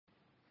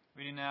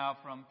Reading now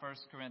from 1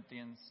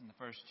 Corinthians in the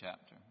first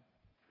chapter.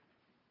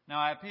 Now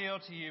I appeal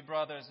to you,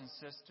 brothers and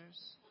sisters,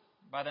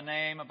 by the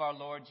name of our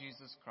Lord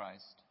Jesus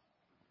Christ,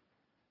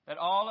 that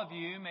all of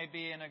you may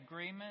be in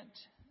agreement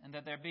and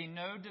that there be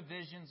no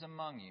divisions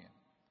among you,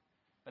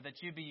 but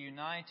that you be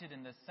united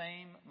in the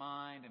same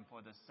mind and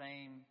for the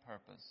same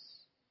purpose.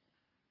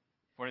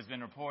 For it has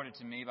been reported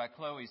to me by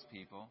Chloe's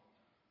people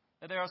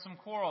that there are some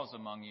quarrels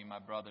among you, my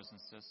brothers and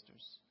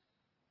sisters.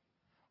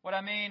 What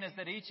I mean is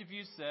that each of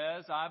you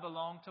says, I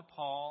belong to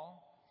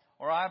Paul,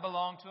 or I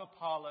belong to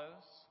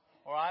Apollos,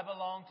 or I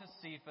belong to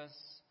Cephas,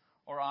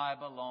 or I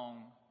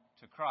belong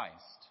to Christ.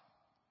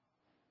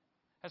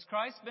 Has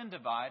Christ been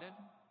divided?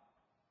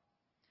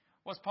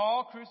 Was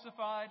Paul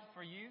crucified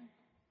for you?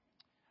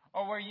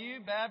 Or were you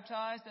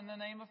baptized in the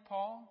name of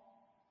Paul?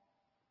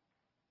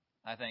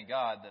 I thank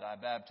God that I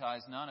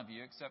baptized none of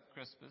you except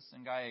Crispus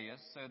and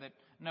Gaius, so that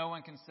no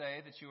one can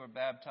say that you were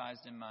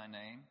baptized in my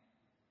name.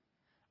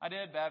 I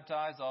did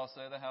baptize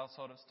also the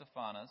household of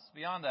Stephanas.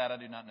 Beyond that, I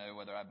do not know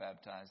whether I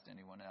baptized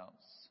anyone else.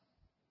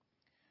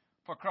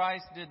 For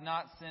Christ did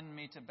not send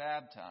me to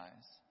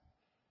baptize,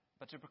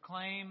 but to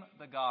proclaim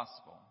the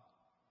gospel,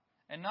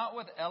 and not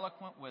with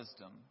eloquent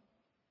wisdom,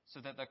 so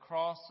that the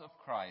cross of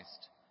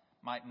Christ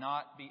might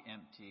not be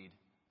emptied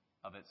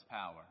of its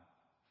power.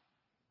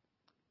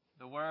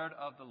 The word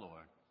of the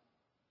Lord.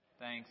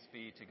 Thanks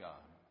be to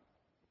God.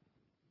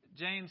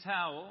 James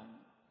Howell,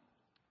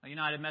 a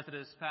United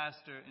Methodist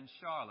pastor in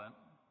Charlotte,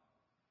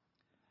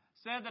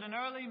 said that an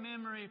early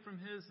memory from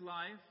his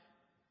life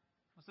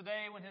was the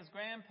day when his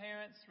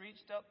grandparents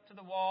reached up to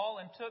the wall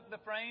and took the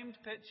framed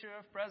picture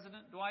of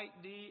President Dwight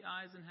D.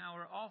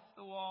 Eisenhower off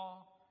the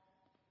wall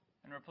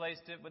and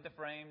replaced it with the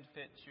framed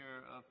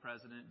picture of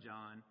President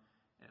John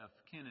F.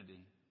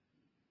 Kennedy.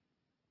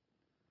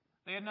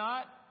 They had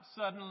not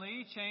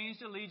suddenly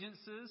changed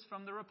allegiances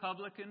from the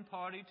Republican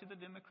Party to the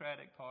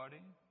Democratic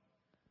Party.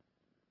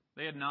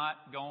 They had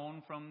not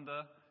gone from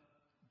the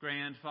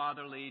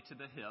grandfatherly to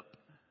the hip.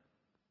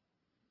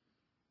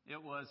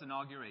 It was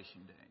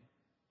Inauguration Day.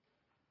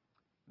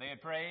 They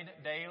had prayed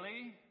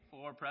daily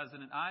for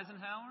President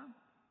Eisenhower,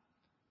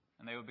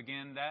 and they would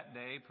begin that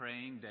day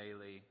praying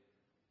daily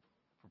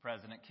for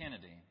President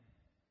Kennedy.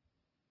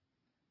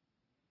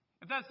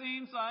 If that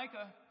seems like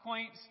a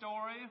quaint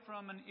story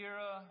from an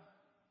era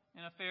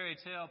in a fairy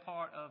tale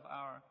part of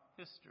our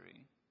history,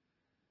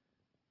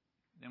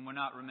 then we're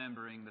not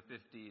remembering the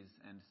 50s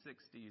and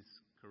 60s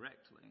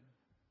correctly.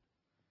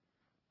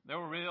 There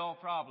were real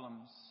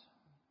problems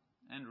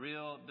and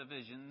real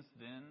divisions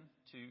then,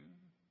 too.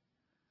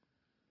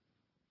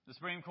 The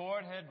Supreme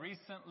Court had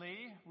recently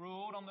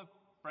ruled on the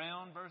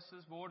Brown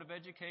versus Board of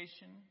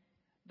Education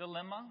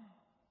dilemma.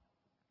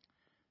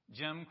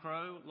 Jim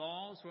Crow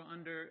laws were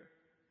under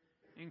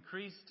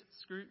increased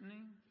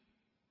scrutiny.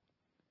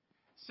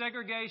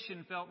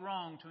 Segregation felt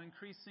wrong to an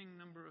increasing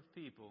number of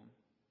people,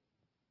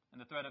 and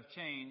the threat of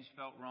change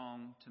felt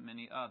wrong to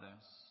many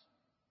others.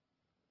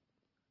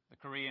 The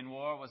Korean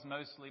War was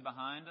mostly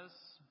behind us,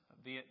 but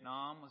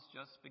Vietnam was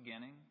just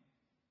beginning.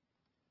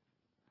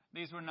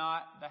 These were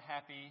not the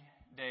happy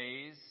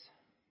days,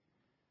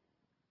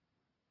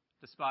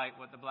 despite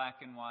what the black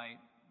and white,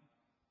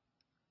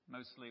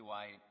 mostly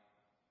white,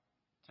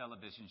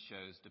 television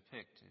shows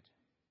depicted.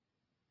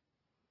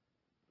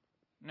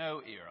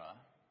 No era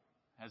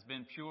has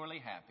been purely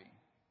happy,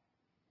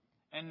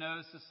 and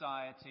no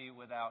society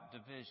without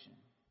division.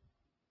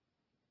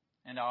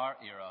 And our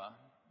era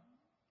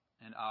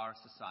and our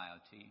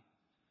society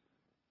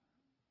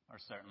are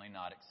certainly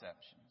not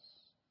exceptions.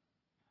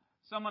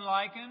 Someone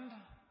likened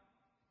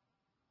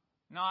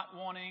not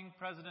wanting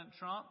President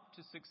Trump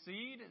to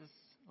succeed is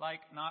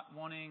like not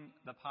wanting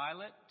the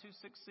pilot to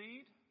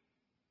succeed.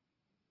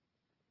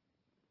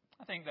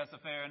 I think that's a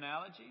fair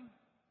analogy.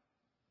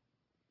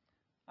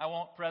 I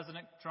want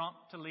President Trump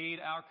to lead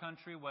our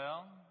country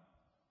well.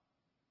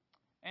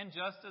 And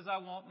just as I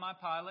want my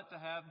pilot to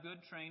have good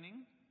training,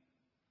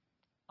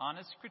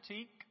 honest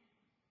critique,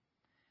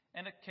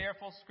 and a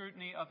careful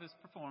scrutiny of his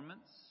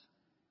performance,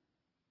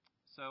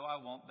 so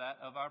I want that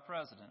of our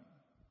president.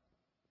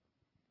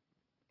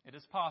 It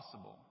is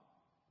possible,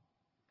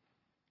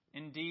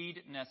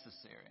 indeed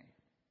necessary,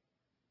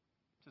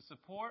 to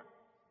support,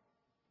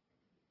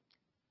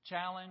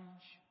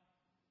 challenge,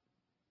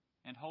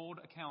 and hold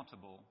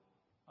accountable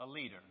a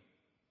leader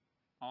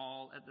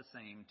all at the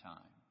same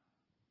time.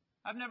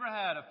 I've never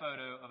had a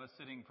photo of a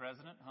sitting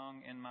president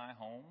hung in my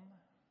home,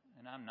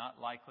 and I'm not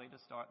likely to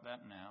start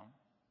that now.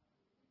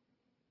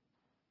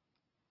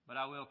 But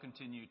I will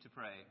continue to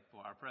pray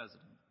for our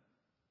president.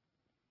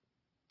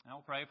 I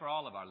will pray for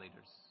all of our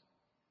leaders.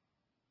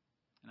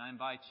 And I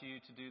invite you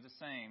to do the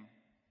same.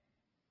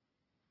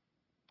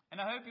 And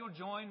I hope you'll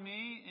join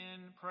me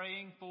in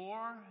praying for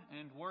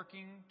and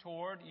working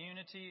toward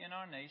unity in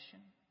our nation,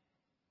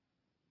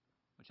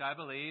 which I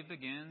believe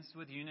begins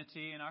with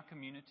unity in our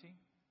community,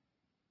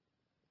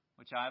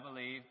 which I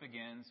believe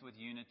begins with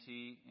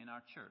unity in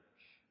our church.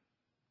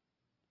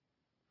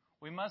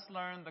 We must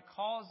learn the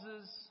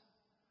causes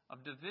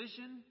of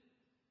division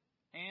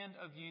and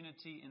of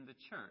unity in the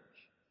church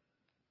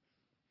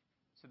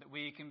that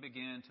we can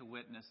begin to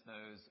witness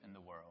those in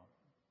the world.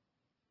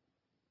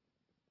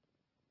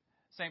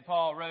 St.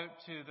 Paul wrote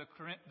to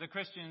the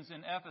Christians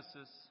in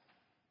Ephesus,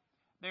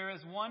 "There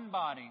is one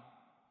body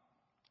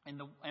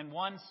and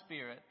one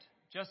Spirit,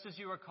 just as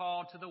you are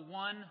called to the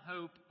one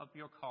hope of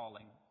your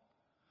calling.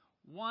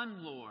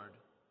 One Lord,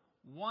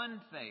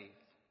 one faith,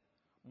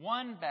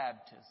 one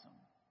baptism,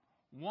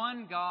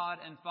 one God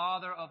and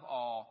Father of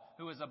all,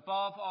 who is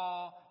above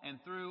all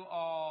and through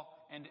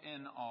all and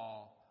in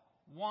all.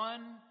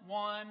 One.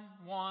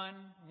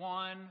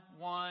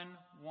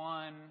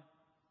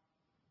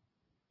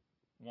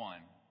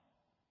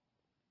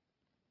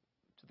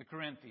 To the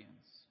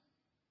Corinthians,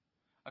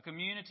 a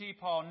community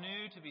Paul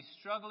knew to be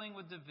struggling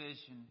with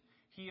division,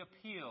 he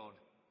appealed,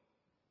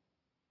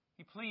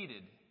 he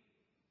pleaded,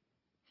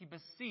 he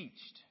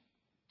beseeched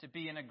to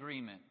be in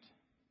agreement,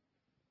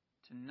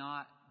 to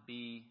not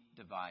be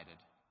divided.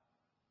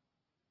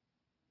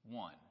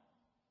 One.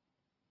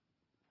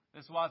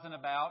 This wasn't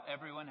about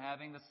everyone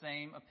having the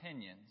same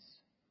opinions,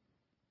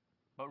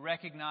 but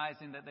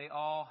recognizing that they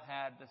all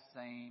had the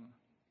same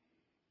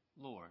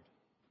Lord.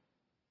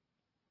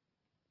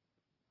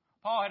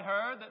 Paul had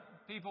heard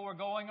that people were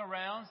going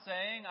around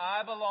saying,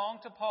 "I belong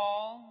to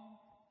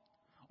Paul,"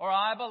 or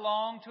 "I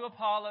belong to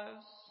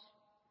Apollos,"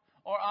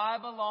 or "I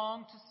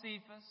belong to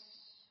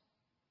Cephas."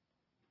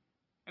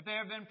 If there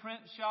had been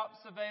print shops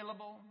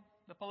available,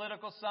 the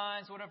political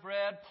signs would have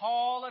read,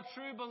 "Paul, a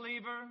true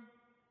believer,"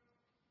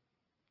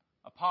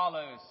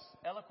 "Apollos,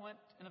 eloquent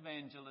in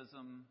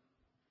evangelism,"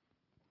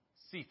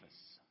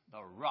 "Cephas,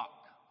 the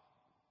rock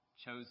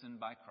chosen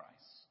by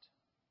Christ."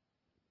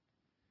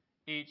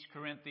 Each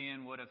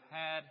Corinthian would have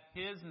had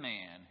his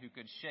man who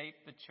could shape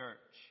the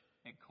church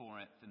at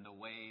Corinth in the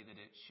way that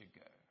it should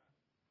go.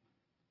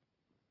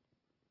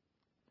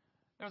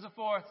 There was a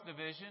fourth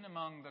division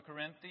among the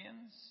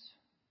Corinthians.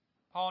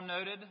 Paul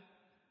noted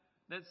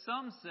that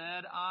some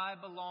said, "I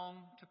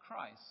belong to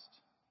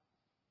Christ."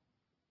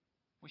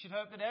 We should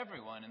hope that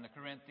everyone in the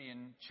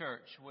Corinthian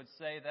church would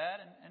say that,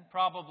 and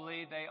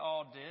probably they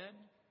all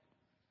did.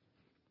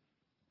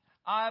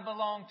 "I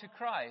belong to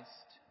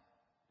Christ,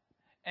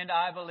 and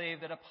I believe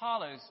that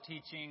Apollos'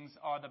 teachings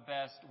are the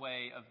best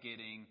way of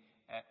getting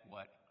at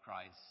what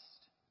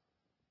Christ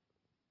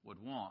would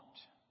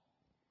want."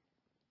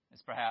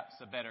 It's perhaps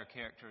a better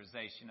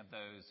characterization of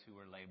those who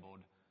were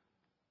labeled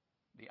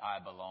the "I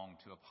belong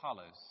to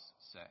Apollos"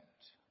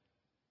 sect.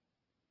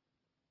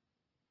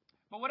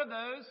 But what of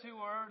those who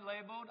were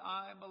labeled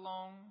 "I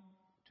belong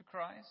to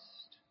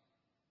Christ"?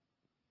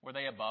 Were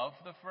they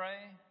above the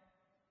fray?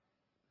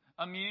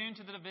 Immune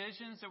to the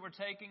divisions that were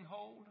taking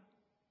hold?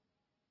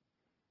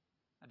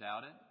 I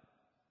doubt it.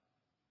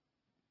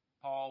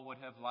 Paul would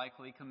have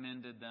likely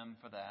commended them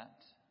for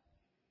that.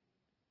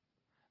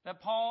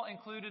 That Paul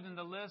included in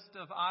the list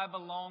of "I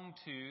belong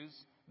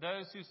to's"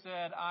 those who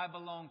said "I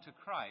belong to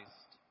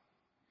Christ"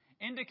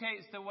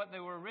 indicates that what they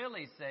were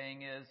really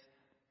saying is,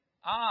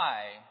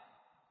 "I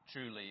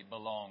truly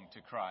belong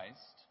to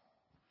Christ,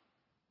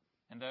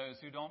 and those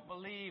who don't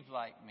believe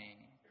like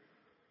me,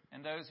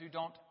 and those who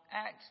don't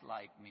act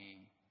like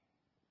me,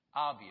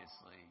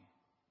 obviously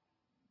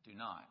do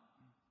not."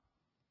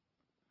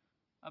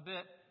 A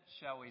bit,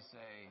 shall we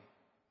say,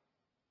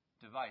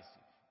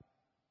 divisive.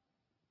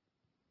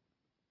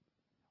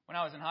 When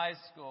I was in high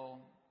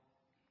school,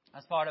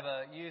 as part of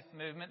a youth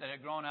movement that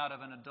had grown out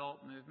of an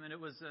adult movement, it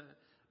was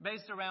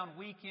based around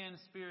weekend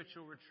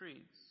spiritual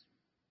retreats.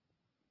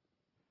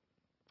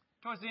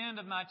 Towards the end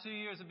of my 2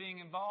 years of being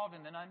involved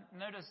in them, I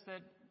noticed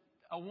that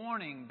a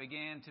warning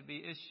began to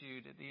be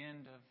issued at the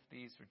end of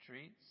these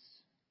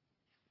retreats.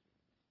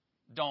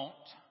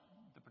 Don't,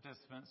 the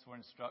participants were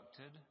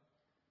instructed,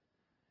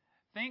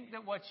 think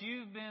that what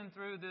you've been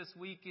through this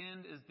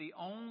weekend is the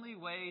only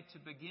way to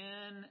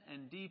begin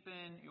and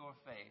deepen your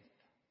faith.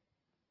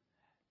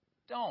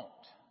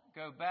 Don't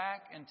go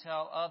back and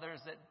tell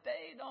others that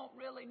they don't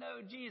really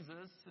know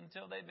Jesus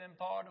until they've been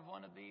part of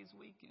one of these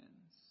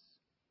weekends.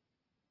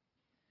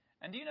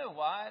 And do you know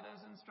why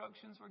those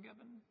instructions were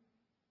given?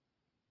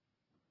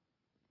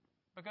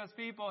 Because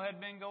people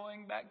had been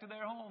going back to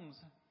their homes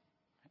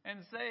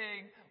and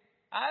saying,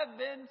 "I've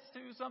been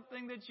through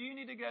something that you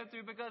need to go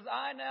through because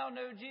I now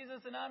know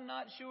Jesus and I'm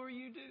not sure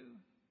you do."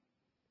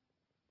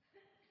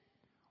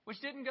 Which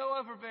didn't go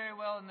over very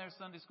well in their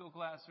Sunday school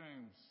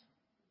classrooms.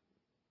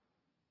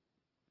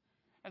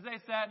 As they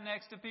sat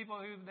next to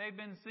people who they've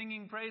been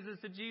singing praises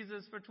to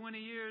Jesus for 20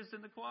 years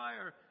in the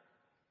choir,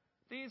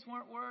 these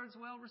weren't words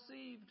well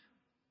received.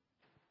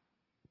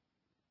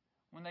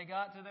 When they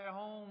got to their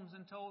homes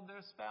and told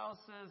their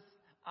spouses,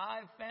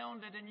 "I've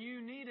found it and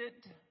you need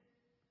it,"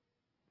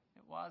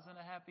 it wasn't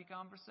a happy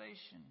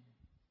conversation.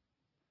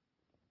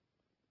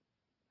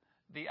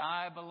 The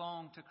 "I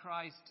belong to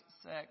Christ"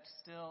 sect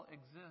still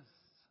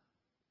exists,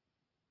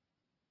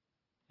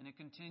 and it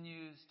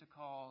continues to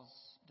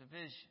cause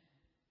division.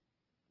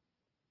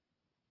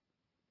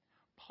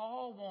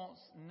 Paul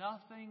wants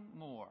nothing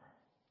more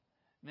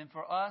than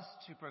for us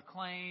to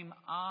proclaim,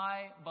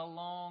 "I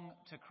belong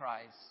to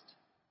Christ,"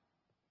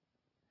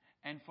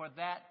 and for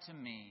that to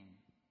mean,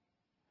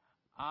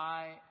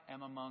 I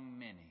am among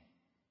many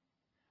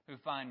who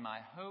find my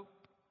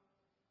hope,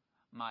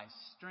 my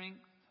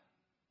strength,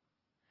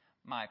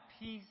 my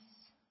peace,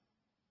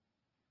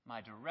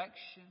 my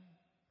direction,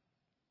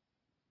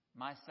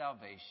 my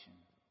salvation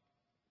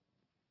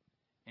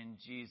in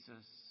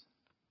Jesus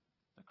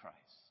the Christ.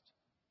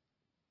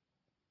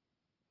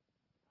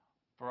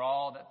 For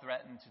all that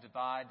threaten to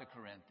divide the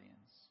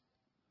Corinthians,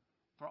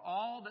 for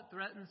all that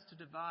threatens to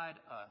divide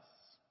us,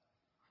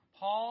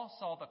 Paul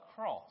saw the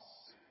cross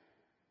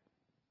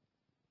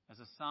as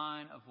a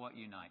sign of what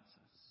unites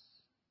us.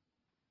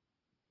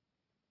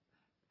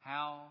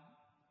 How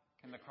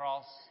can the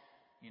cross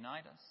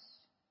unite us?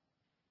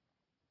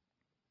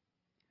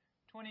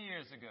 20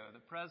 years ago,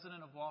 the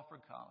president of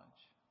Wofford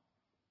College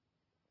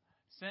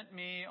sent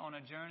me on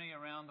a journey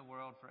around the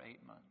world for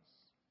 8 months.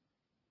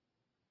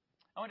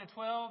 I went to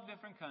 12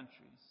 different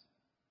countries.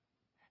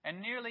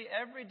 And nearly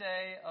every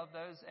day of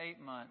those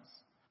 8 months,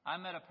 I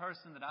met a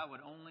person that I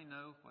would only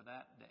know for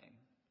that day.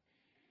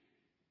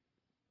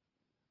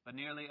 But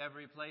nearly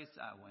every place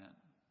I went,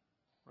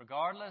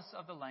 regardless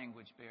of the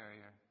language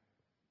barrier,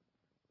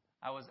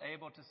 I was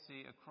able to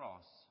see a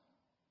cross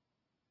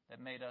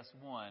that made us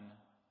one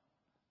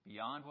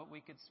beyond what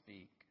we could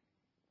speak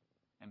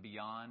and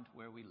beyond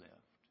where we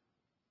lived.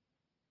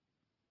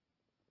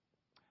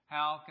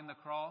 How can the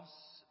cross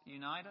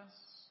unite us?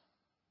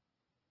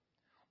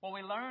 What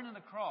we learn in the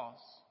cross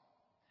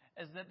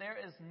is that there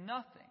is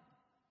nothing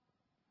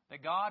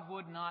that God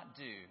would not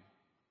do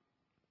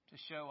to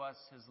show us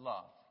His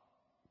love.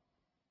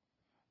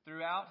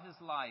 Throughout His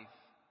life,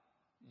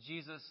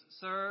 Jesus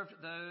served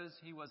those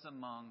He was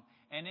among,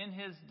 and in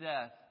His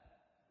death,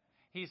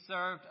 He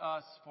served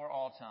us for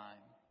all time,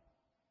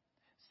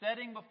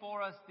 setting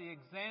before us the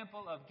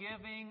example of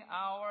giving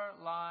our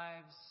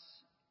lives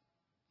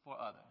for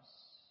others.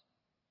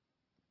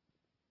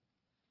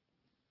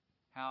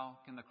 How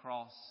can the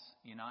cross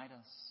unite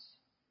us?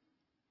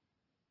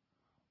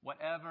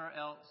 Whatever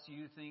else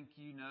you think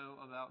you know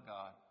about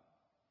God,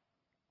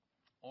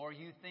 or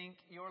you think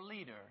your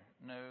leader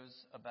knows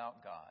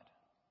about God,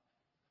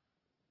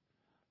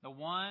 the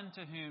one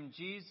to whom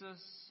Jesus,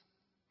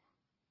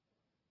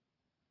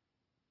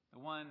 the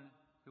one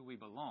who we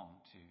belong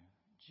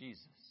to,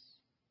 Jesus,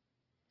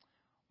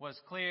 was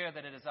clear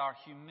that it is our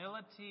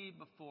humility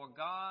before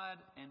God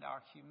and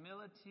our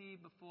humility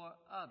before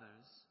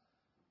others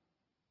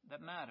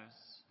that matters.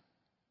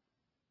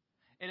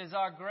 It is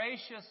our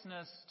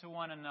graciousness to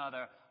one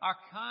another, our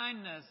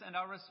kindness and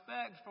our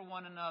respect for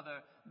one another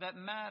that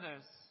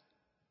matters.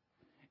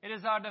 It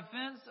is our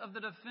defense of the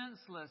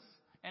defenseless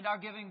and our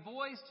giving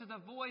voice to the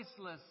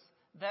voiceless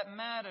that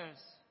matters.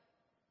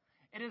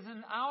 It is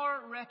in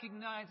our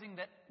recognizing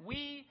that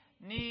we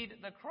need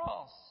the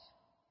cross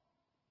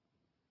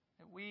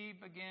that we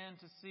begin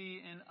to see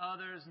in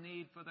others'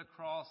 need for the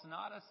cross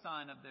not a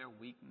sign of their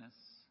weakness,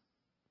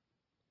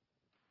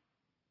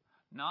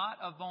 not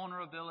a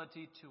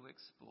vulnerability to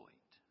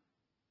exploit,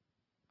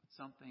 but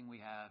something we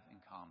have in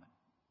common.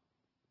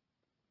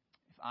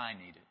 If I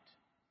need it,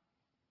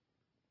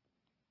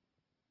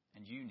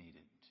 and you need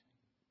it,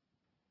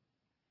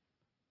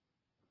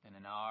 then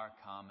in our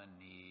common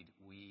need,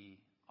 we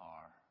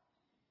are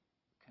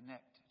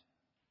connected.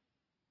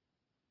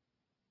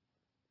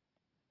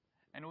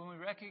 And when we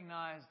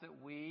recognize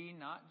that we,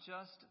 not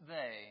just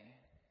they,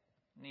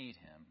 need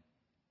Him,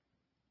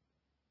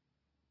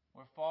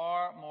 we're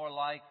far more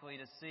likely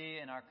to see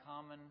in our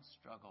common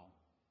struggle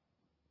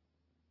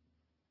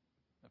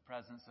the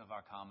presence of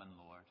our common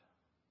Lord.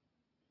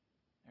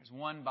 There's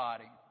one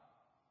body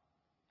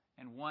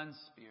and one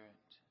Spirit,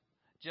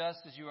 just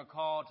as you are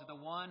called to the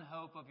one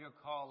hope of your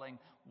calling,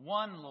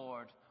 one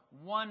Lord,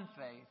 one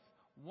faith,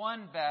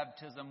 one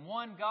baptism,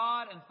 one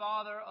God and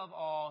Father of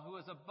all, who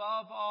is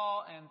above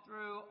all and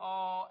through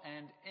all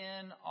and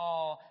in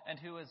all, and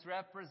who is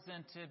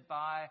represented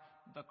by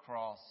the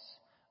cross,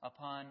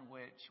 upon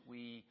which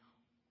we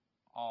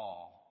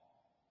all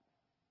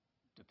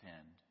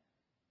depend.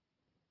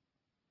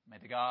 May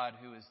the God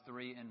who is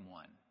three in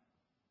one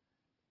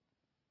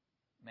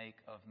make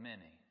of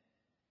many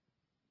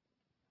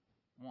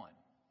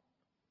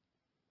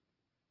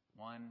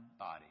one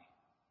body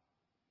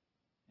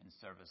in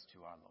service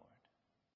to our Lord.